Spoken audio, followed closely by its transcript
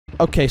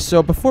Okay,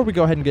 so before we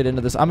go ahead and get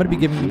into this, I'm going to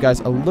be giving you guys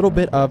a little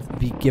bit of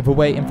the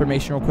giveaway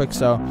information real quick.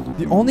 So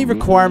the only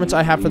requirements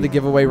I have for the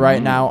giveaway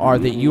right now are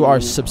that you are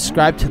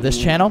subscribed to this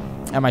channel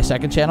and my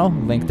second channel,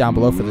 link down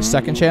below for the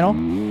second channel,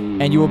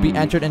 and you will be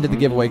entered into the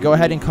giveaway. Go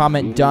ahead and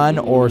comment done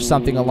or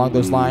something along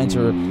those lines,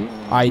 or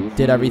I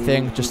did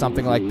everything, just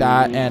something like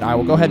that, and I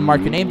will go ahead and mark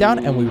your name down,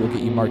 and we will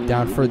get you marked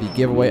down for the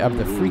giveaway of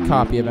the free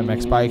copy of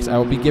MX Bikes. I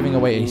will be giving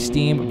away a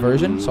Steam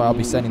version, so I'll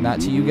be sending that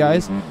to you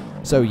guys.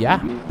 So yeah,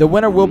 the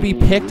winner will be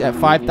picked at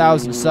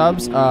 5,000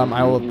 subs.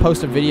 I will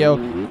post a video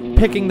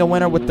picking the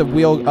winner with the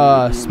wheel,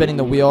 spinning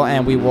the wheel,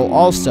 and I will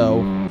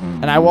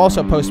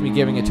also post me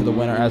giving it to the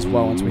winner as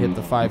well once we hit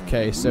the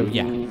 5K. So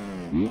yeah.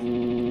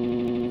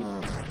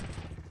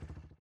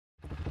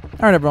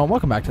 Alright everyone,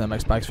 welcome back to the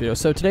Mxbikes video.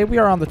 So today we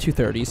are on the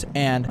 230s,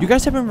 and you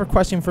guys have been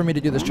requesting for me to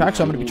do this track,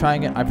 so I'm going to be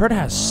trying it. I've heard it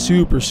has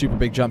super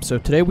big jumps. So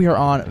today we are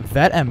on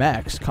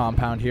vetmx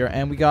compound here,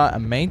 and we got a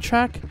main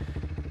track.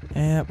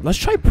 And let's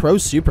try Pro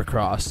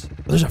Supercross.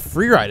 There's a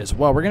free ride as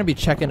well. We're going to be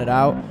checking it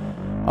out.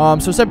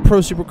 So it said Pro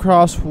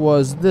Supercross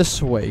was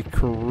this way,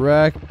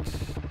 correct?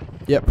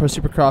 Yep, Pro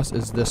Supercross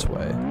is this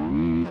way.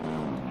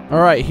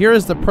 Alright, here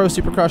is the Pro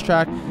Supercross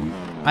track.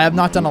 I have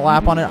not done a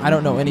lap on it. I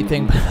don't know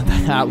anything, but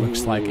that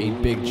looks like a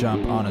big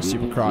jump on a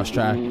Supercross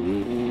track.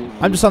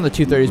 I'm just on the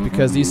 230s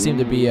because these seem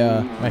to be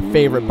my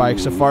favorite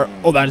bikes so far.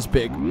 Oh, that is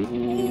big. Oh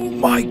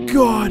my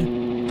god.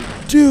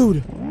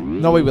 Dude.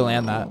 No way we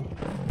land that.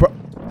 Bro.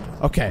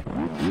 Okay.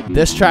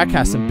 This track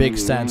has some big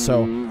sense,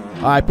 so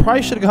I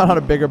probably should have gone on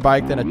a bigger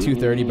bike than a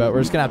 230, but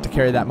we're just going to have to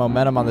carry that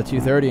momentum on the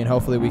 230, and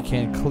hopefully we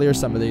can clear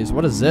some of these.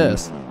 What is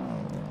this?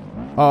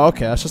 Oh,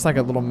 okay. That's just like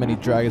a little mini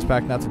drag us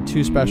back. Nothing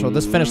too special.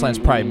 This finish line is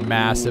probably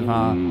massive,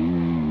 huh?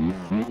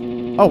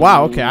 Oh,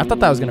 wow. Okay. I thought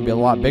that was going to be a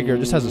lot bigger. It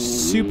just has a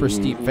super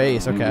steep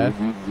face. Okay.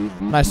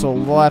 Nice little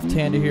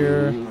left-hander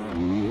here.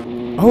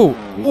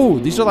 Oh,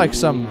 these are like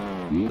some...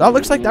 That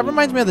looks like... That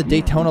reminds me of the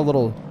Daytona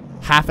little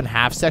half and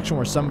half section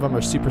where some of them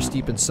are super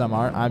steep and some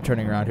aren't. I'm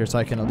turning around here so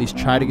I can at least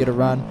try to get a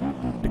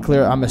run to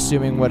clear. I'm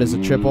assuming what is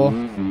a triple.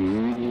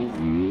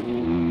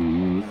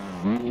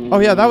 Oh,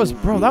 yeah. That was...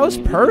 Bro, that was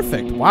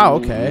perfect. Wow.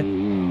 Okay.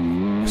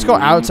 Let's go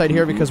outside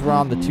here because we're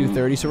on the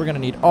 230, so we're going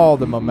to need all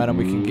the momentum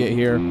we can get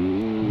here.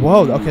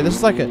 Whoa, okay, this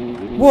is like a...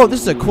 Whoa,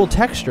 this is a cool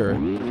texture.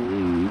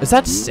 Is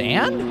that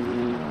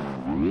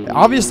sand?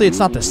 Obviously, it's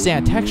not the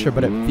sand texture,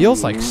 but it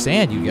feels like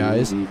sand, you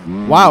guys.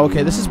 Wow,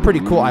 okay, this is pretty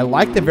cool. I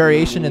like the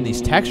variation in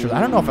these textures.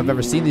 I don't know if I've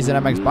ever seen these in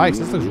MX Bikes.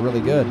 This looks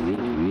really good.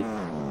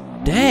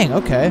 Dang,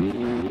 okay.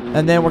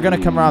 And then we're going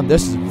to come around.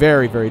 This is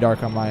very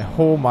dark on my...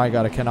 Oh, my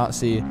God, I cannot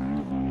see.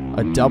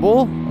 A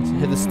double? Let's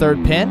hit this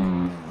third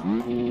pin.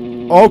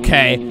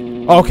 Okay,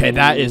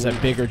 that is a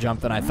bigger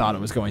jump than I thought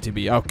it was going to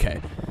be.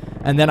 Okay.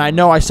 And then I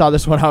know I saw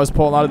this when I was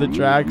pulling out of the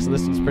track, so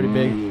this is pretty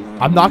big.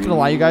 I'm not going to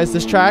lie, you guys,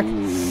 this track,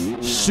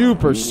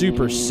 super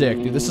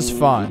sick, dude. This is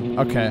fun.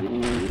 Okay.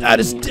 That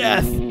is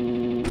death.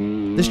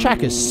 This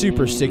track is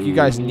super sick. You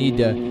guys need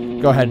to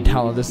go ahead and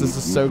download this. This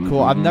is so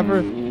cool. I've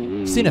never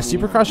seen a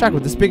Supercross track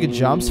with this big of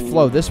jumps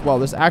flow this well.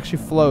 This actually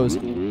flows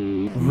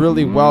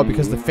really well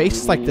because the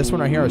faces like this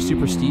one right here are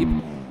super steep,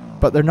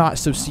 but they're not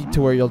so steep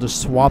to where you'll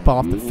just swap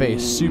off the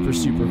face. Super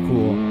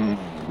cool.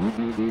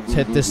 Let's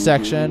hit this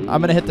section.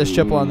 I'm going to hit this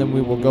triple, and then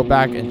we will go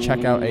back and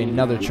check out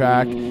another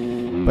track.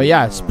 But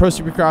yeah, Pro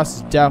Supercross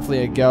is definitely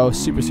a go.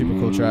 Super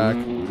cool track.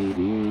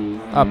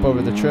 Up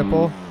over the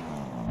triple.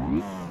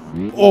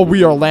 Oh,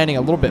 we are landing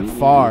a little bit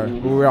far,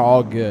 but we're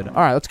all good. All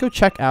right, let's go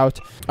check out.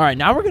 All right,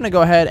 now we're going to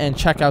go ahead and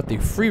check out the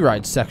free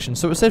ride section.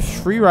 So it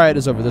says free ride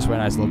is over this way.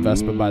 Nice little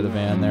Vespa by the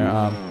van there.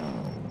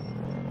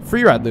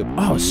 Free ride loop.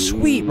 Oh,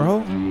 sweet,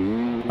 bro.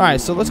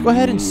 Alright, so let's go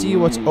ahead and see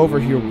what's over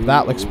here.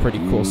 That looks pretty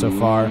cool so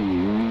far.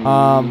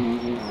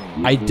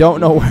 I don't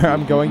know where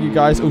I'm going, you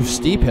guys. Oh,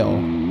 steep hill.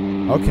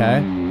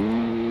 Okay.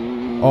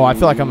 Oh, I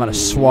feel like I'm going to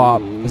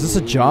swap. Is this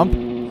a jump?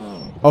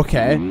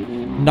 Okay.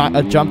 Not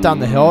a jump down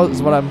the hill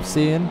is what I'm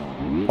seeing.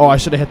 Oh, I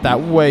should have hit that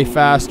way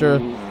faster.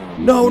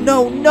 No.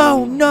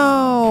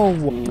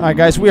 Alright,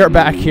 guys, we are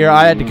back here.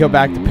 I had to go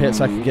back to pit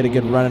so I could get a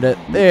good run at it.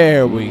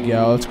 There we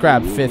go. Let's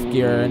grab fifth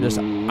gear and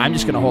I'm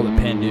just going to hold it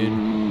pinned,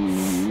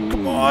 dude.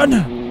 Come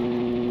on.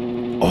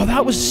 Oh,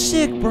 that was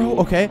sick, bro.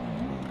 Okay.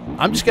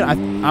 I'm just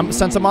gonna...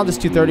 since I'm on this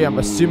 230, I'm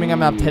assuming I'm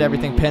gonna have to hit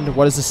everything pinned.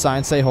 What does the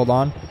sign say? Hold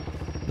on.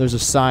 There's a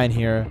sign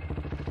here.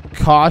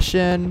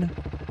 Caution.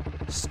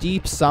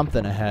 Steep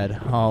something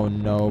ahead. Oh,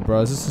 no,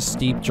 bro. Is this a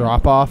steep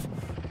drop-off?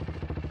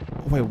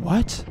 Wait,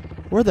 what?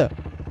 Where the...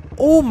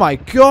 Oh, my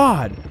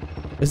God.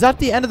 Is that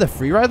the end of the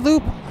free ride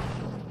loop?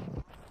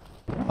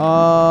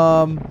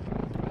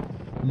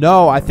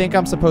 No, I think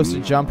I'm supposed to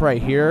jump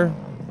right here.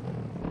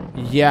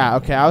 Yeah,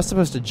 okay, I was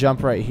supposed to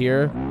jump right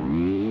here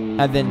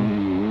and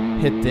then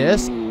hit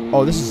this.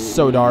 Oh, this is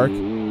so dark. I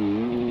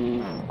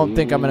don't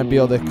think I'm going to be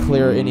able to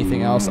clear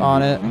anything else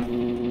on it.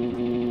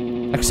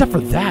 Except for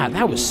that.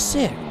 That was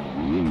sick.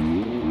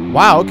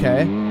 Wow,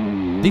 okay.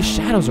 These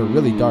shadows are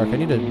really dark. I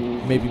need to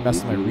maybe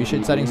mess with my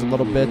reshade settings a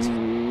little bit.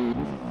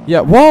 Yeah,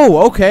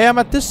 whoa, okay, I'm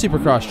at this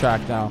Supercross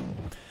track now.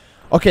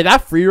 Okay,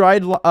 that free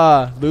ride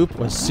loop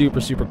was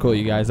super cool,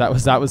 you guys. That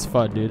was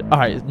fun, dude. All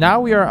right, now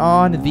we are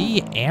on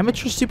the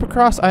amateur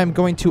supercross. I am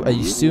going to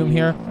assume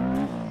here.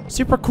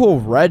 Super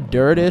cool red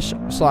dirt-ish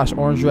 /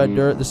 orange red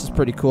dirt. This is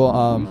pretty cool.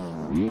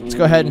 Let's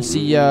go ahead and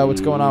see what's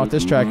going on with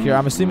this track here.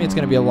 I'm assuming it's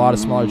going to be a lot of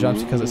smaller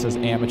jumps because it says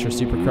amateur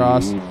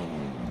supercross.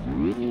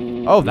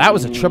 Oh, that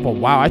was a triple.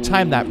 Wow, I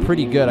timed that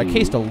pretty good. I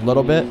cased a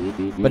little bit,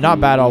 but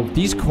not bad at all.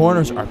 These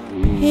corners are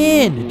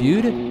pinned,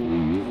 dude.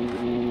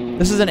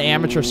 This is an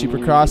amateur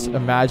supercross.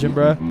 Imagine,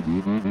 bro.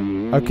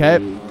 Okay.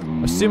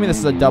 Assuming this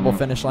is a double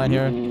finish line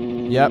here.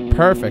 Yep,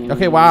 perfect.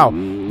 Okay, wow.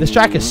 This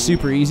track is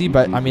super easy,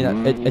 but, I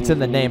mean, it's in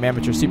the name,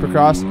 amateur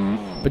supercross.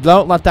 But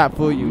don't let that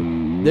fool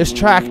you. This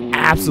track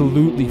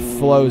absolutely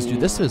flows,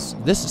 dude. This is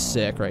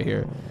sick right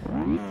here.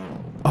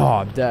 Oh,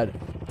 I'm dead.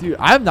 Dude,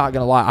 I'm not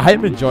going to lie.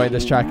 I'm enjoying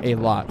this track a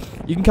lot.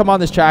 You can come on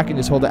this track and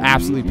just hold it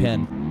absolutely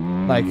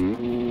pinned. Like,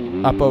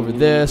 up over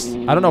this.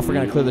 I don't know if we're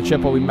going to clear the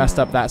triple. We messed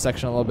up that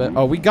section a little bit.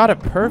 Oh, we got it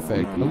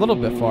perfect. A little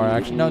bit far,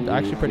 actually. No,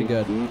 actually pretty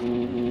good.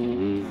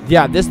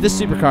 Yeah, this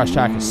supercross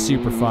track is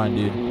super fun,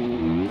 dude.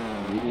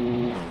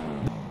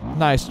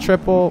 Nice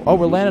triple. Oh,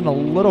 we're landing a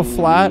little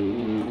flat.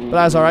 But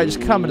that's all right.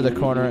 Just come into the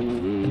corner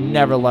and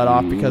never let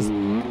off because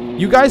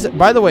you guys,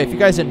 by the way, if you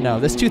guys didn't know,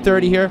 this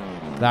 230 here,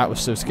 that was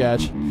so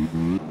sketch.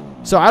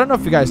 So I don't know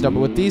if you guys know, but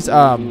with these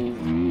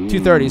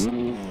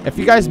 230s, if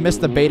you guys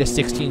missed the beta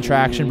 16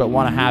 traction but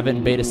want to have it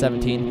in beta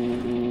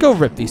 17, go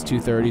rip these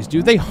 230s,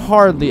 dude. They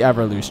hardly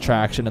ever lose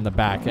traction in the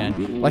back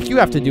end. Like, you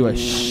have to do a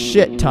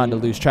shit ton to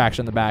lose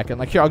traction in the back end.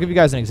 Like, here, I'll give you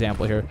guys an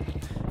example here.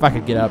 If I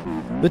could get up.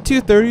 The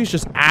 230s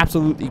just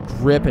absolutely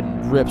grip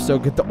and rip so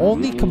good. The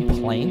only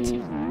complaint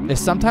is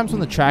sometimes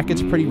when the track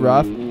gets pretty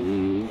rough,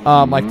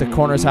 like the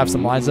corners have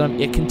some lines on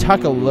them, it can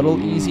tuck a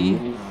little easy.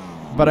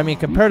 But, I mean,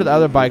 compared to the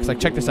other bikes, like,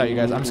 check this out, you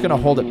guys. I'm just going to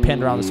hold it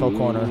pinned around this whole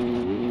corner.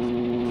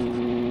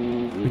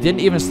 We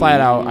didn't even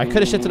slide out. I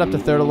could have shifted up to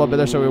third a little bit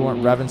there so we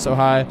weren't revving so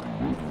high.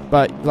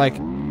 But, like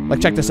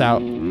check this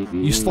out.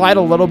 You slide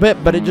a little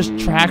bit, but it just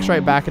tracks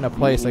right back into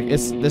place. Like,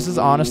 this is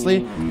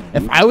honestly,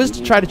 if I was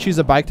to try to choose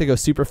a bike to go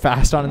super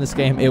fast on in this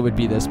game, it would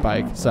be this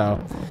bike.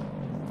 So,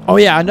 oh,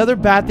 yeah, another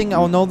bad thing.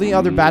 Oh, no, the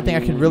other bad thing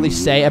I can really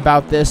say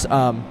about this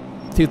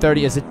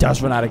 230 is it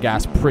does run out of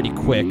gas pretty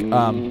quick,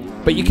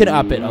 but you can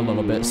up it a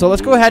little bit. So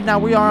let's go ahead now.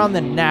 We are on the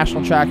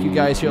national track, you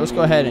guys, here. Let's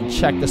go ahead and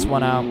check this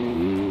one out.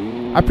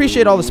 I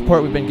appreciate all the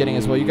support we've been getting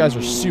as well. You guys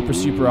are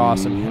super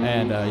awesome,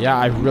 and yeah,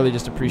 I really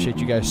just appreciate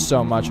you guys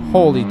so much.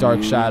 Holy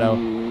dark shadow.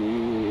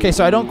 Okay,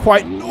 so I don't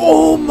quite,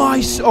 oh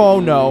my, oh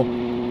no,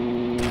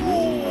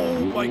 oh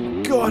my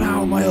god,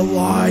 how am I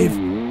alive?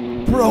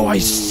 Bro, I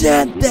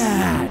sent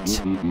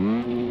that.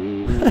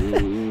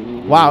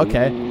 Wow,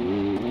 okay.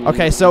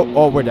 Okay, so,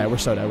 oh, we're dead. We're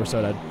so dead. We're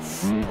so dead.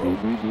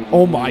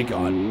 Oh, my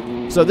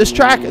God. So this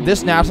track,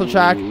 this national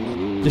track,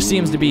 just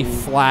seems to be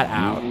flat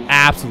out.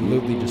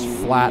 Absolutely just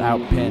flat out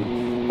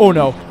pin. Oh,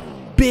 no.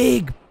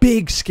 Big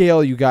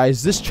scale, you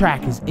guys. This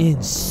track is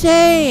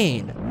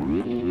insane.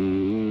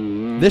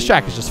 This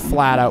track is just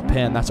flat out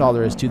pin. That's all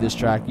there is to this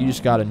track. You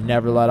just got to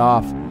never let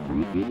off.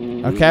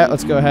 Okay,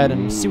 let's go ahead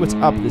and see what's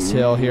up this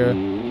hill here.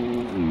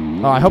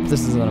 Oh, I hope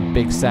this isn't a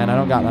big send. I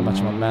don't got that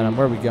much momentum.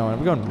 Where are we going? Are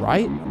we going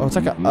right? Oh, it's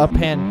like an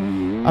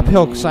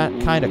uphill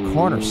kind of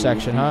corner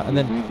section, huh? And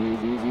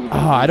then,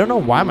 oh, I don't know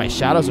why my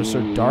shadows are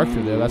so dark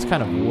through there. That's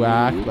kind of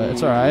whack, but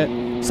it's all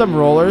right. Some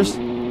rollers.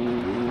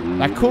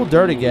 That cool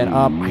dirt again.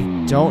 I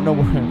don't know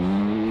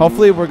where.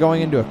 Hopefully, we're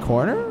going into a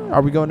corner.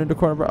 Are we going into a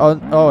corner?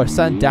 Oh, a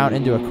send down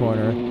into a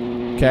corner.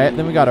 Okay,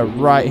 then we got a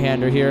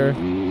right-hander here.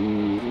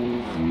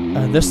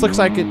 This looks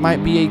like it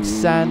might be a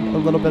send, a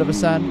little bit of a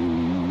send.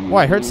 Oh,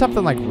 I heard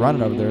something like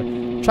running over there.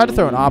 Tried to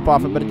throw an op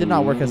off it, but it did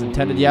not work as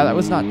intended. Yeah, that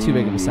was not too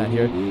big of a send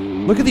here.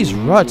 Look at these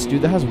ruts,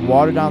 dude. That has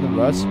water down the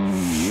ruts.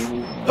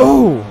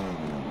 Oh.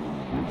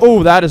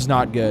 Oh, that is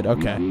not good.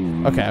 Okay.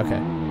 Okay.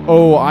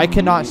 Oh, I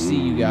cannot see,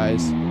 you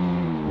guys.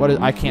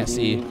 I can't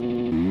see.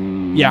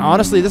 Yeah,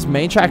 honestly, this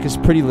main track is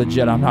pretty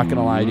legit. I'm not going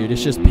to lie, dude.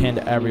 It's just pinned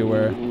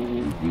everywhere.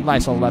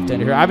 Nice little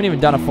left-hander here. I haven't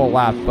even done a full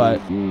lap, but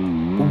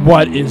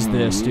what is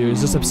this, dude? Is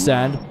this a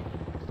send?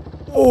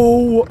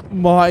 Oh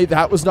my,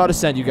 that was not a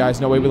send, you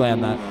guys. No way we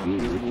land that.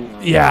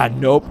 Yeah,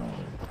 nope.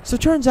 So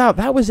it turns out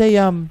that was a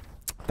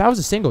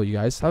single, you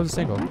guys. That was a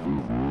single.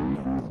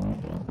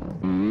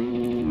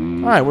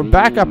 All right, we're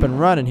back up and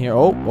running here.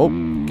 Oh,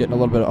 getting a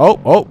little bit of,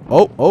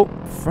 oh,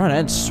 front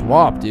end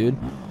swap, dude.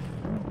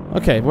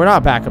 Okay, we're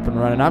not back up and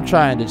running. I'm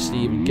trying to just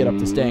even get up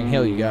this dang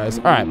hill, you guys.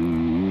 All right,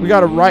 we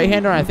got a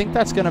right-hander, and I think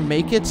that's gonna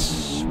make it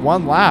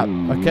one lap.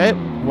 Okay,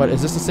 what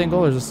is this, a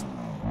single or is this?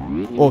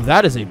 Oh,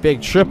 that is a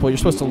big triple. You're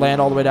supposed to land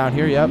all the way down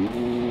here. Yep.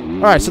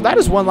 All right, so that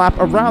is one lap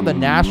around the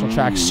national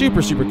track.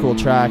 Super cool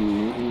track.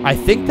 I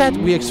think that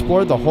we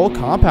explored the whole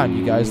compound,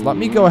 you guys. Let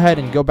me go ahead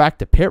and go back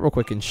to pit real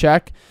quick and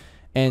check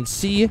and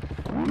see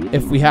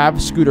if we have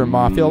Scooter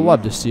Mafia. I'd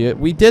love to see it.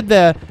 We did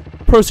the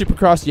Pro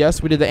Supercross,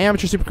 yes. We did the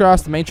Amateur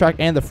Supercross, the main track,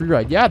 and the free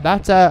ride. Yeah,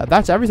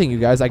 that's everything, you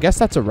guys. I guess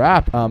that's a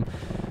wrap.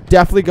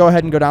 definitely go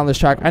ahead and go down this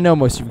track. I know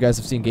most of you guys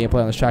have seen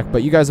gameplay on this track,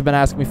 but you guys have been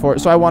asking me for it,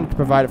 so I wanted to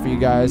provide it for you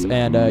guys.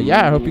 And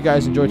yeah, I hope you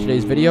guys enjoyed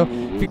today's video.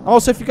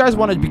 Also, if you guys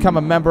wanted to become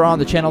a member on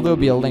the channel, there will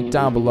be a link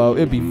down below.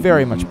 It would be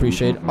very much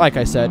appreciated. Like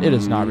I said, it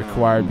is not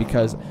required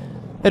because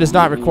it is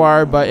not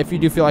required, but if you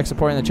do feel like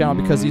supporting the channel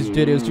because these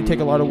videos do take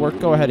a lot of work,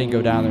 go ahead and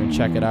go down there and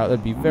check it out.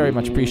 That'd be very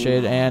much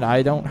appreciated. And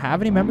I don't have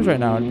any members right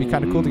now. It'd be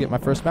kind of cool to get my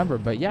first member.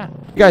 But yeah,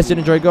 if you guys did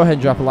enjoy, go ahead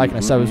and drop a like and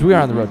a sub as we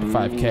are on the road to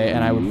 5K.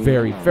 And I would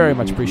very, very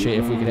much appreciate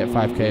if we could hit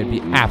 5K. It'd be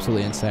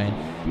absolutely insane.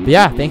 But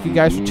yeah, thank you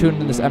guys for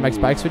tuning in this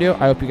MX Bikes video.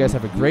 I hope you guys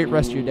have a great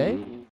rest of your day.